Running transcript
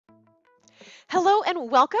Hello and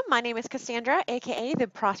welcome. My name is Cassandra, aka the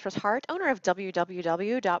Prosperous Heart, owner of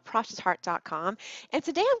www.prosperousheart.com. And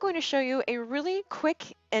today I'm going to show you a really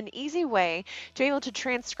quick and easy way to be able to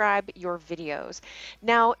transcribe your videos.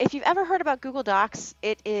 Now, if you've ever heard about Google Docs,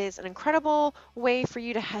 it is an incredible way for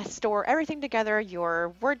you to store everything together,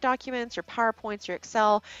 your Word documents, your PowerPoints, your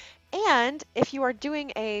Excel. And if you are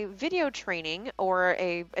doing a video training or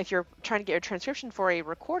if you're trying to get your transcription for a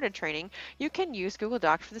recorded training, you can use Google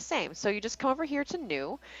Docs for the same. So you just come over here to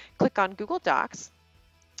New, click on Google Docs,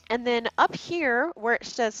 and then up here where it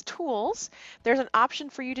says Tools, there's an option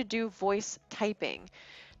for you to do voice typing.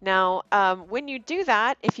 Now, when you do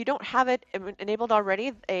that, if you don't have it enabled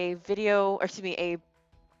already, a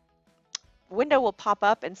window will pop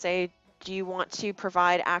up and say, do you want to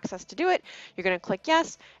provide access to do it? You're going to click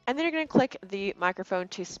yes, and then you're going to click the microphone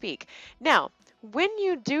to speak. Now, when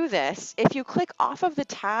you do this, if you click off of the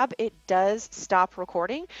tab, it does stop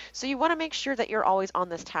recording. So you want to make sure that you're always on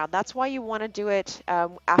this tab. That's why you want to do it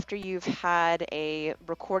after you've had a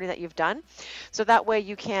recording that you've done. So that way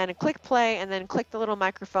you can click play and then click the little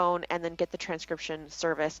microphone and then get the transcription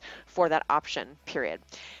service for that option, period.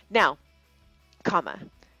 Now, comma.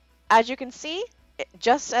 As you can see,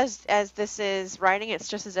 just as this is writing, it's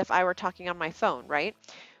just as if I were talking on my phone, right?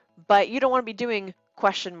 But you don't want to be doing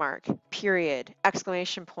question mark, period,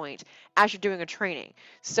 exclamation point as you're doing a training.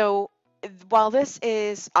 So while this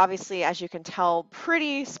is obviously, as you can tell,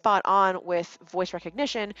 pretty spot on with voice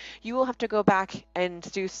recognition, you will have to go back and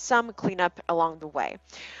do some cleanup along the way.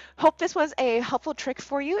 Hope this was a helpful trick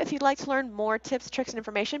for you. If you'd like to learn more tips, tricks, and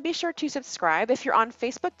information, be sure to subscribe. If you're on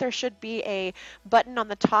Facebook, there should be a button on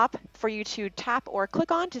the top for you to tap or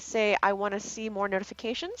click on to say, I want to see more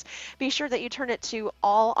notifications. Be sure that you turn it to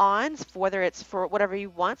all ons, whether it's for whatever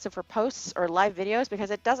you want, so for posts or live videos,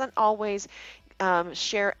 because it doesn't always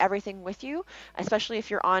share everything with you, especially if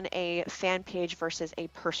you're on a fan page versus a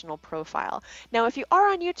personal profile. Now, if you are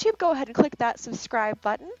on YouTube, go ahead and click that subscribe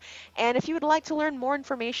button. And if you would like to learn more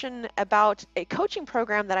information about a coaching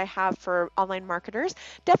program that I have for online marketers,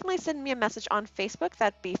 definitely send me a message on Facebook.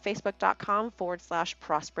 That'd be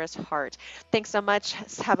facebook.com/ProsperousHeart. Thanks so much.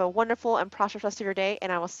 Have a wonderful and prosperous rest of your day,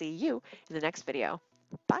 and I will see you in the next video.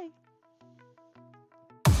 Bye.